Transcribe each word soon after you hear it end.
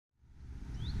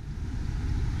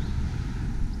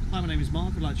Hi, my name is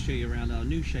Mark. I'd like to show you around our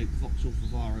new shape Vauxhall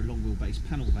Vivaro long wheelbase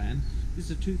panel van. This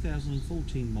is a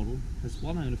 2014 model, has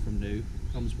one owner from new,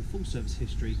 comes with full service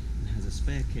history and has a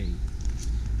spare key.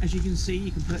 As you can see,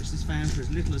 you can purchase this van for as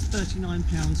little as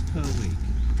 £39 per week.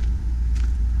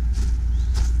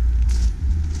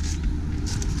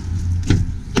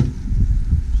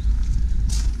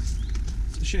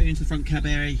 So show you into the front cab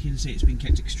area. You can see it's been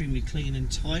kept extremely clean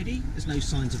and tidy. There's no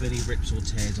signs of any rips or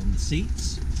tears on the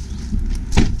seats.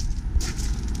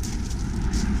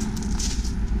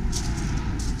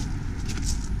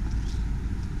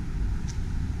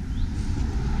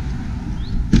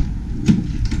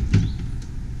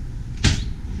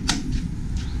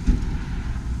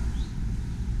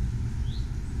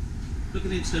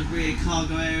 Looking into the rear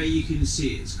cargo area, you can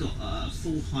see it's got a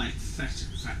full height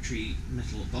factory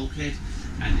metal bulkhead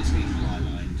and it's been fly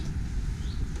lined.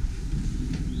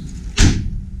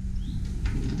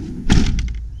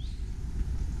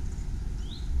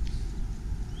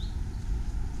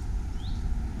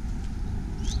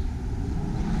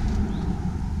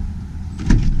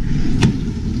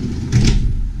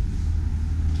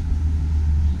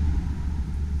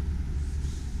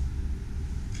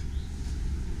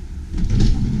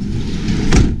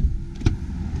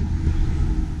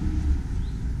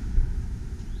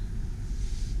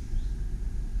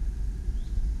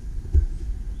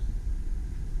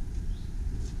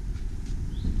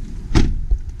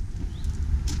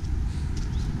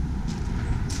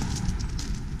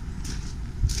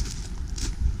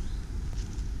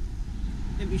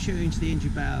 Let me show you into the engine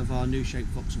bay of our new shape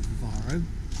Vauxhall Vivaro.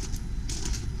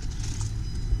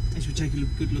 As we take a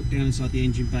good look down inside the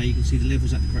engine bay, you can see the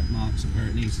levels at the correct marks of where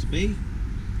it needs to be.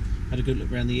 Had a good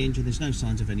look around the engine, there's no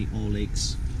signs of any oil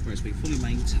leaks, where it's been fully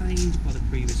maintained by the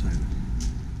previous owner.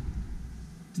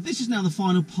 So this is now the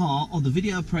final part of the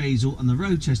video appraisal and the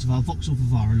road test of our Vauxhall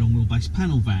Vivaro long wheelbase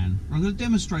panel van, where I'm going to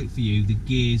demonstrate for you the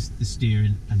gears, the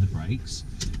steering and the brakes.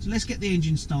 So let's get the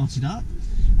engine started up.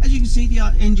 As you can see, the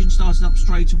engine started up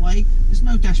straight away. There's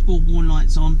no dashboard warning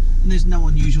lights on and there's no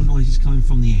unusual noises coming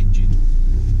from the engine.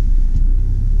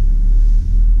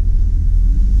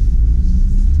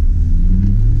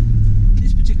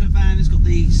 This particular van has got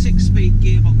the 6-speed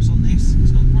gearbox on this. It's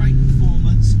got great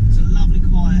performance. It's a lovely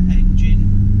quiet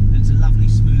engine and it's a lovely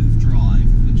smooth drive,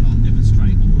 which I'll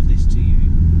demonstrate all of this to you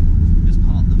as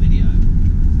part of the video.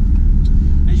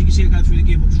 As you can see, I go through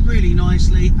the gearbox really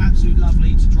nicely. Absolutely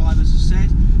lovely to drive, as I said.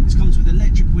 This comes with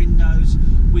electric windows.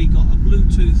 We got a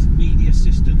Bluetooth media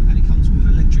system and it comes with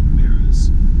electric mirrors.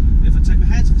 If I take my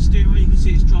hands off the steering wheel, you can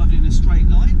see it's driving in a straight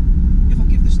line. If I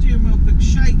give the steering wheel a quick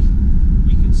shake,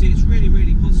 you can see it's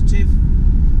really positive.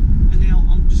 And now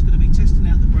I'm just going to be testing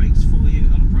out the brakes for you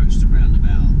on approach to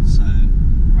roundabout. So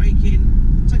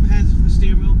braking, take my hands off the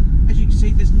steering wheel. As you can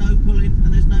see, there's no pulling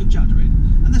and there's no juddering.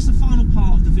 And that's the final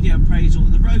part of the video appraisal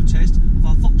and the road test of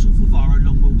our Vauxhall Vivaro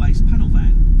long wheelbase panel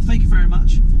van. Thank you very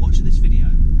much